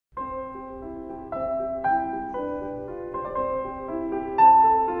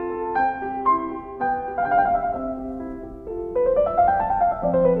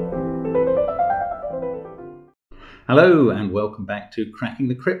Hello and welcome back to Cracking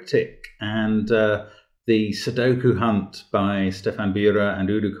the Cryptic, and the Sudoku hunt by Stefan Bura and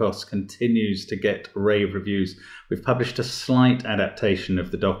Udukos continues to get rave reviews. We've published a slight adaptation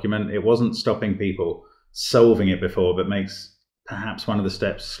of the document. It wasn't stopping people solving it before, but makes perhaps one of the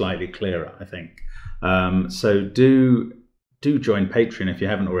steps slightly clearer, I think. So do join Patreon if you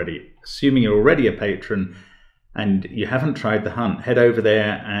haven't already. Assuming you're already a patron and you haven't tried the hunt, head over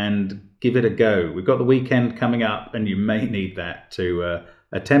there and give it a go. We've got the weekend coming up and you may need that to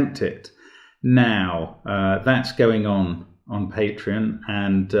attempt it. Now, that's going on Patreon,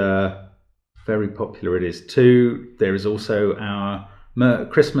 and very popular it is too. There is also our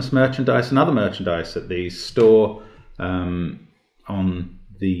Christmas merchandise and other merchandise at the store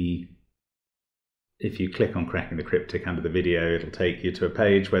if you click on Cracking the Cryptic under the video, it'll take you to a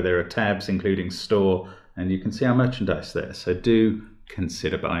page where there are tabs including store, and you can see our merchandise there. So do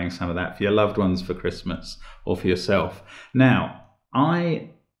consider buying some of that for your loved ones for Christmas or for yourself. Now,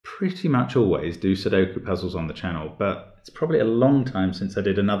 I pretty much always do Sudoku puzzles on the channel, but it's probably a long time since I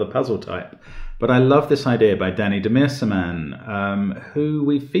did another puzzle type. But I love this idea by Danny de Meerseman, who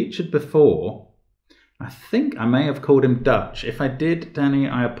we featured before. I think I may have called him Dutch. If I did, Danny,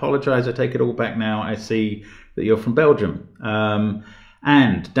 I apologize. I take it all back now. I see that you're from Belgium.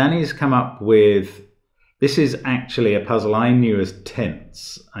 And Danny's come up with, this is actually a puzzle I knew as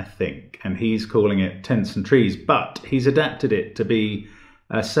Tents, I think, and he's calling it Tents and Trees, but he's adapted it to be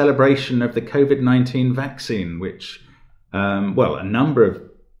a celebration of the COVID-19 vaccine, which, well, a number of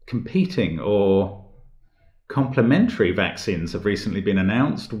competing or complementary vaccines have recently been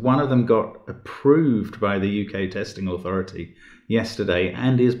announced. One of them got approved by the UK testing authority yesterday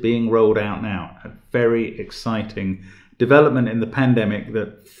and is being rolled out now. A very exciting development in the pandemic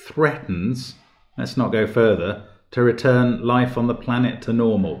that threatens, let's not go further, to return life on the planet to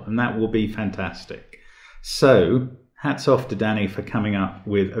normal, and that will be fantastic. So hats off to Danny for coming up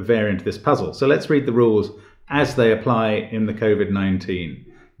with a variant of this puzzle. So let's read the rules as they apply in the COVID-19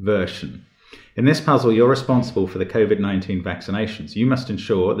 version. In this puzzle, you're responsible for the COVID-19 vaccinations. You must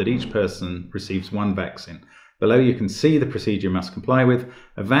ensure that each person receives one vaccine. Below you can see the procedure you must comply with.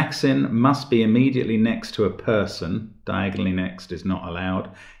 A vaccine must be immediately next to a person. Diagonally next is not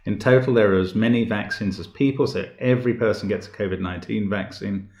allowed. In total, there are as many vaccines as people, so every person gets a COVID-19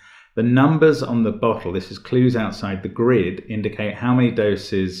 vaccine. The numbers on the bottle, this is clues outside the grid, indicate how many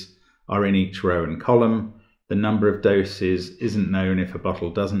doses are in each row and column. The number of doses isn't known if a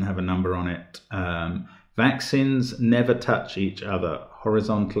bottle doesn't have a number on it. Vaccines never touch each other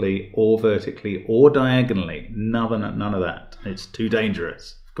horizontally or vertically or diagonally. None of that. It's too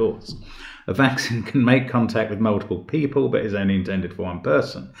dangerous, of course. A vaccine can make contact with multiple people, but is only intended for one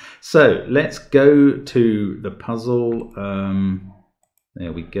person. So let's go to the puzzle.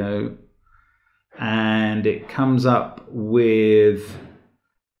 There we go. And it comes up with,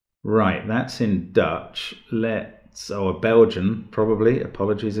 right, that's in Dutch. Or Belgian, probably.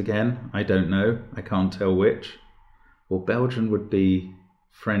 Apologies again. I don't know. I can't tell which. Or Belgian would be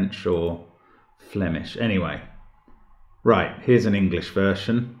French or Flemish. Anyway. Right, here's an English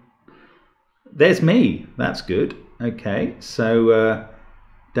version. There's me. That's good. Okay, so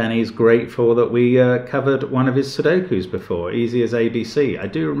Danny's grateful that we covered one of his Sudokus before, easy as ABC. I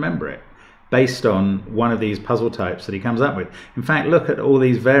do remember it, based on one of these puzzle types that he comes up with. In fact, look at all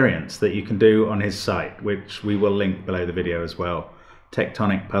these variants that you can do on his site, which we will link below the video as well.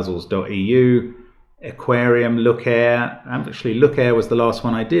 tectonicpuzzles.eu, Aquarium, Look Air. Actually, Look Air was the last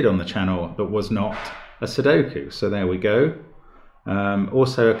one I did on the channel that was not a Sudoku, so there we go.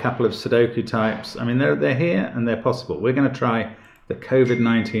 Also a couple of Sudoku types. I mean, they're here and they're possible. We're going to try the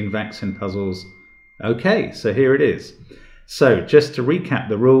COVID-19 vaccine puzzles. Okay, so here it is. So just to recap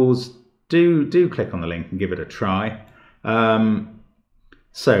the rules, do click on the link and give it a try.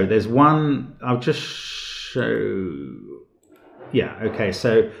 So there's one, I'll just show, yeah, okay,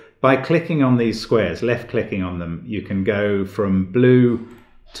 so by clicking on these squares, left clicking on them, you can go from blue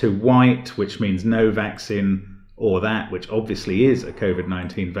to white, which means no vaccine, or that, which obviously is a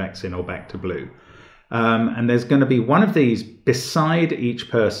COVID-19 vaccine, or back to blue. And there's going to be one of these beside each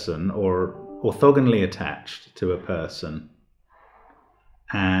person or orthogonally attached to a person.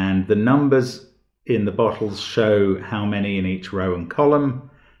 And the numbers in the bottles show how many in each row and column.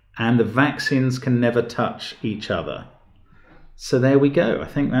 And the vaccines can never touch each other. So there we go. I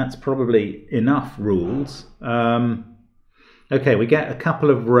think that's probably enough rules. Okay, we get a couple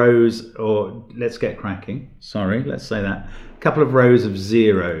of rows, or let's get cracking. Sorry, let's say that. A couple of rows of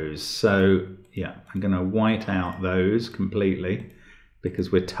zeros. So yeah, I'm going to white out those completely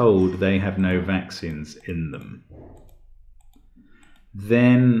because we're told they have no vaccines in them.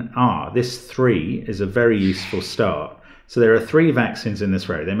 then this 3 is a very useful start. So there are 3 vaccines in this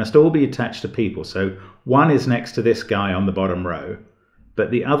row. They must all be attached to people. So 1 is next to this guy on the bottom row,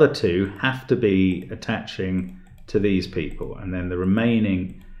 but the other 2 have to be attaching to these people. And then the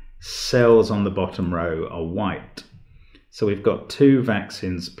remaining cells on the bottom row are white. So we've got 2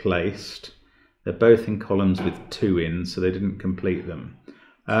 vaccines placed. They're both in columns with 2 in, so they didn't complete them.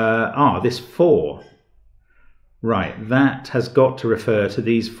 This 4. Right, that has got to refer to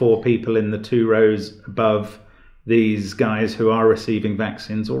these 4 people in the 2 rows above these guys who are receiving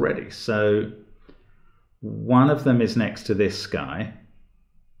vaccines already. So one of them is next to this guy.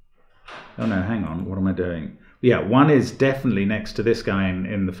 Oh no, hang on, what am I doing? Yeah, one is definitely next to this guy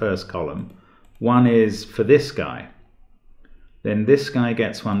in the first column. One is for this guy. Then this guy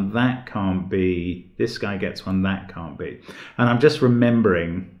gets one, that can't be. This guy gets one, that can't be. And I'm just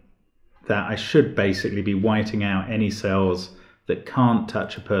remembering that I should basically be whiting out any cells that can't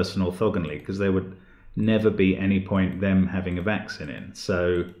touch a person orthogonally, because there would never be any point them having a vaccine in.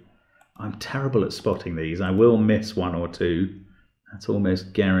 So I'm terrible at spotting these. I will miss 1 or 2. That's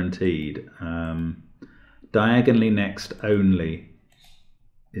almost guaranteed. Diagonally next only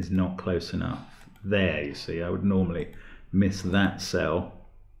is not close enough. There, you see, I would normally miss that cell.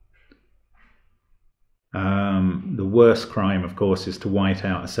 The worst crime, of course, is to white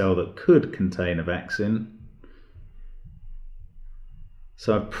out a cell that could contain a vaccine.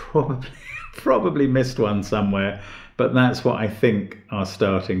 So I've probably missed one somewhere, but that's what I think our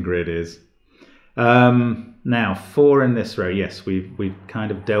starting grid is. Now 4 in this row, yes, we've kind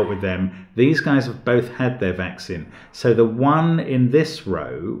of dealt with them. These guys have both had their vaccine. So the 1 in this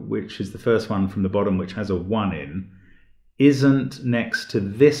row, which is the first one from the bottom, which has a 1 in, isn't next to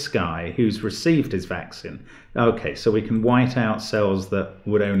this guy who's received his vaccine. Okay, so we can white out cells that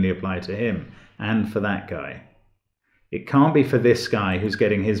would only apply to him and for that guy. It can't be for this guy who's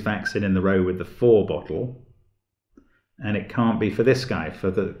getting his vaccine in the row with the 4 bottle, and it can't be for this guy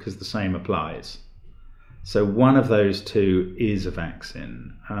because the same applies. So one of those 2 is a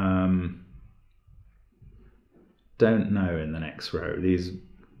vaccine. Don't know in the next row. These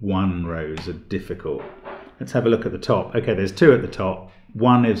 1 rows are difficult. Let's have a look at the top. Okay, there's 2 at the top.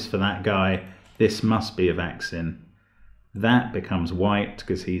 1 is for that guy. This must be a vaccine. That becomes white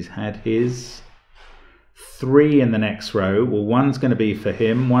because he's had his. 3 in the next row. Well, 1's going to be for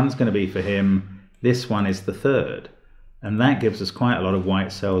him. 1's going to be for him. This one is the 3rd. And that gives us quite a lot of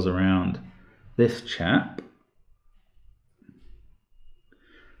white cells around this chap.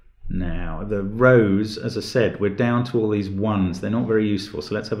 Now, the rows, as I said, we're down to all these 1s. They're not very useful,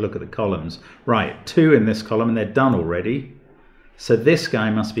 so let's have a look at the columns. Right, 2 in this column, and they're done already. So this guy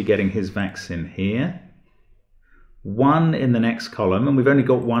must be getting his vaccine here. 1 in the next column, and we've only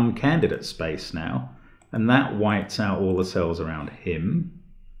got 1 candidate space now, and that whites out all the cells around him.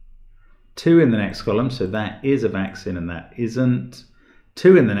 2 in the next column, so that is a vaccine and that isn't.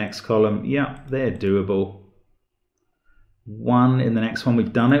 2 in the next column, yeah, they're doable. 1 in the next one,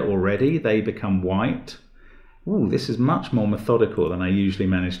 we've done it already, they become white. Ooh, this is much more methodical than I usually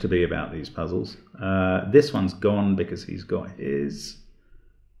manage to be about these puzzles. This one's gone because he's got his.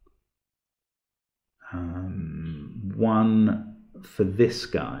 1 for this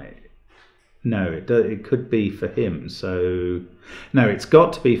guy. No, it could be for him. So, no, it's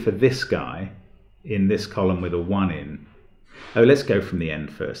got to be for this guy in this column with a 1 in. Oh, let's go from the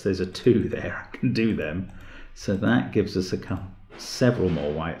end first. There's a 2 there. I can do them. So that gives us several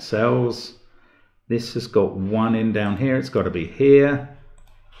more white cells. This has got 1 in down here. It's got to be here.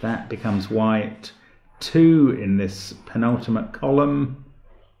 That becomes white. 2 in this penultimate column.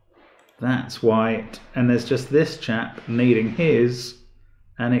 That's white. And there's just this chap needing his,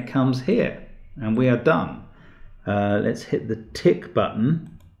 and it comes here. And we are done. Let's hit the tick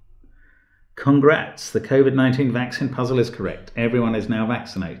button. Congrats, the COVID-19 vaccine puzzle is correct. Everyone is now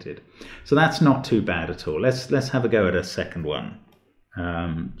vaccinated. So that's not too bad at all. Let's have a go at a second one,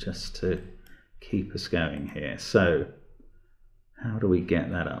 just to keep us going here. So how do we get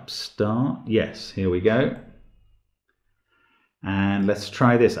that up? Start. Yes, here we go. And let's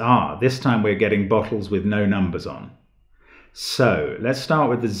try this. This time we're getting bottles with no numbers on. So let's start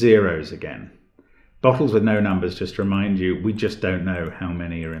with the zeros again. Bottles with no numbers, just to remind you, we just don't know how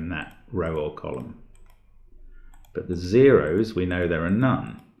many are in that row or column. But the zeros, we know there are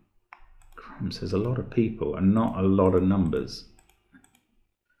none. Crumbs, there's a lot of people and not a lot of numbers.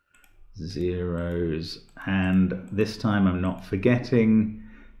 Zeros, and this time I'm not forgetting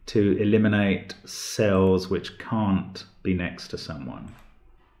to eliminate cells which can't be next to someone.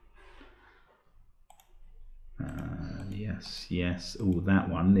 Yes. Oh, that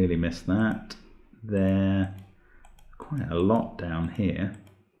one, nearly missed that. There. quite a lot down here,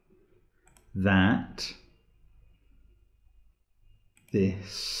 that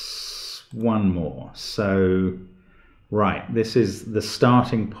this one more. So, right, this is the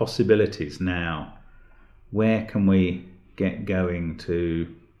starting possibilities now. Where can we get going to?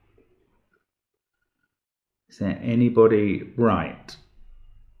 Is there anybody? Right.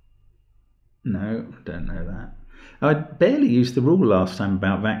 No, don't know that. I barely used the rule last time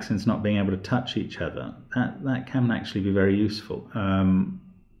about vaccines not being able to touch each other. That can actually be very useful. Oh,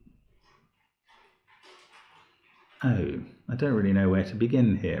 I don't really know where to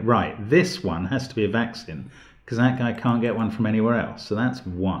begin here. Right, this one has to be a vaccine because that guy can't get one from anywhere else. So that's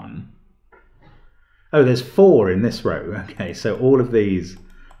one. Oh, there's 4 in this row. Okay, so all of these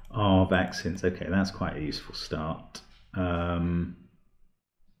are vaccines. Okay, that's quite a useful start.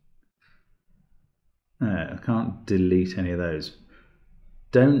 I can't delete any of those.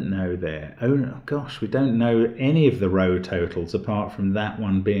 Don't know there. Oh gosh, we don't know any of the row totals apart from that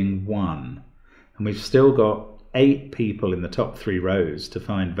one being 1. And we've still got 8 people in the top 3 rows to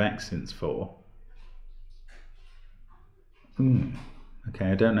find vaccines for.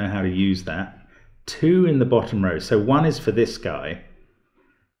 Okay, I don't know how to use that. 2 in the bottom row. So 1 is for this guy.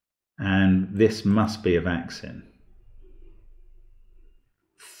 And this must be a vaccine.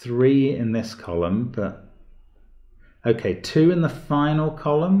 3 in this column, but okay, 2 in the final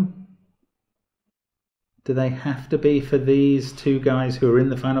column. Do they have to be for these 2 guys who are in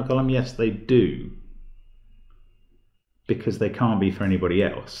the final column? Yes, they do, because they can't be for anybody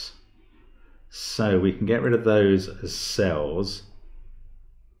else. So we can get rid of those as cells.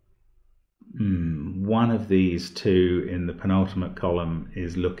 One of these 2 in the penultimate column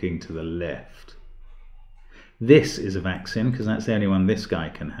is looking to the left. This is a vaccine because that's the only one this guy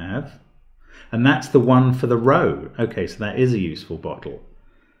can have. And that's the one for the row. Okay, so that is a useful bottle.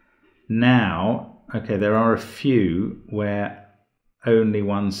 Now, okay, there are a few where only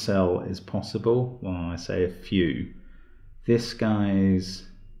 1 cell is possible. Well, I say a few. This guy's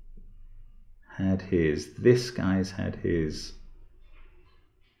had his. This guy's had his.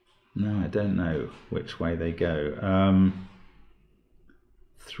 No, I don't know which way they go.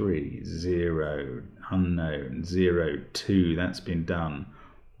 3, 0, unknown, 0, 2, that's been done.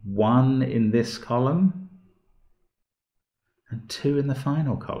 1 in this column and 2 in the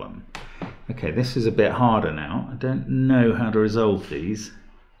final column. Okay, this is a bit harder now. I don't know how to resolve these.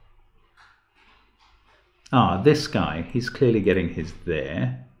 This guy, he's clearly getting his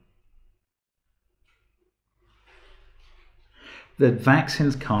there. The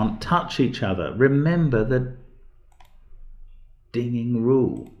vaccines can't touch each other. Remember the dinging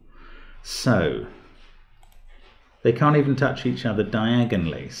rule. So they can't even touch each other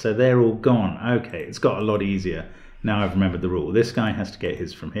diagonally, so they're all gone. Okay, it's got a lot easier now. I've remembered the rule. This guy has to get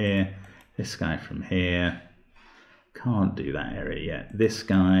his from here, this guy from here. Can't do that area yet. This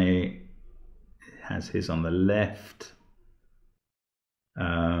guy has his on the left.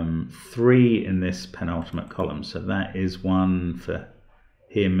 3 in this penultimate column, so that is 1 for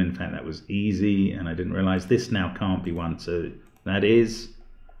him. In fact, that was easy, and I didn't realize this now can't be 1, so that is.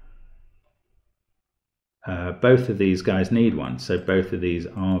 Both of these guys need 1, so both of these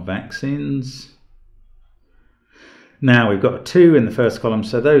are vaccines. Now we've got a 2 in the first column,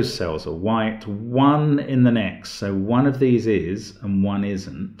 so those cells are white. 1 in the next, so one of these is and 1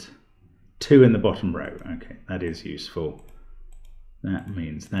 isn't. 2 in the bottom row. Okay, that is useful. That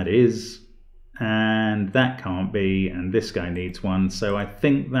means that is, and that can't be, and this guy needs 1, so I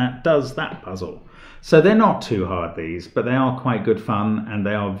think that does that puzzle. So they're not too hard, these, but they are quite good fun, and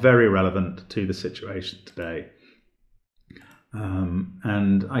they are very relevant to the situation today.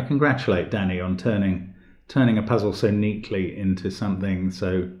 And I congratulate Danny on turning a puzzle so neatly into something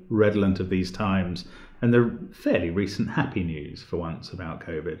so redolent of these times, and the fairly recent happy news for once about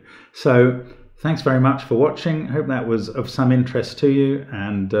COVID. So thanks very much for watching. I hope that was of some interest to you,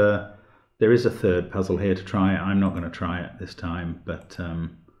 and there is a third puzzle here to try. I'm not going to try it this time, but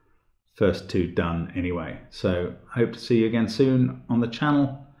first 2 done anyway. So I hope to see you again soon on the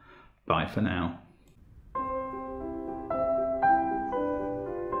channel. Bye for now.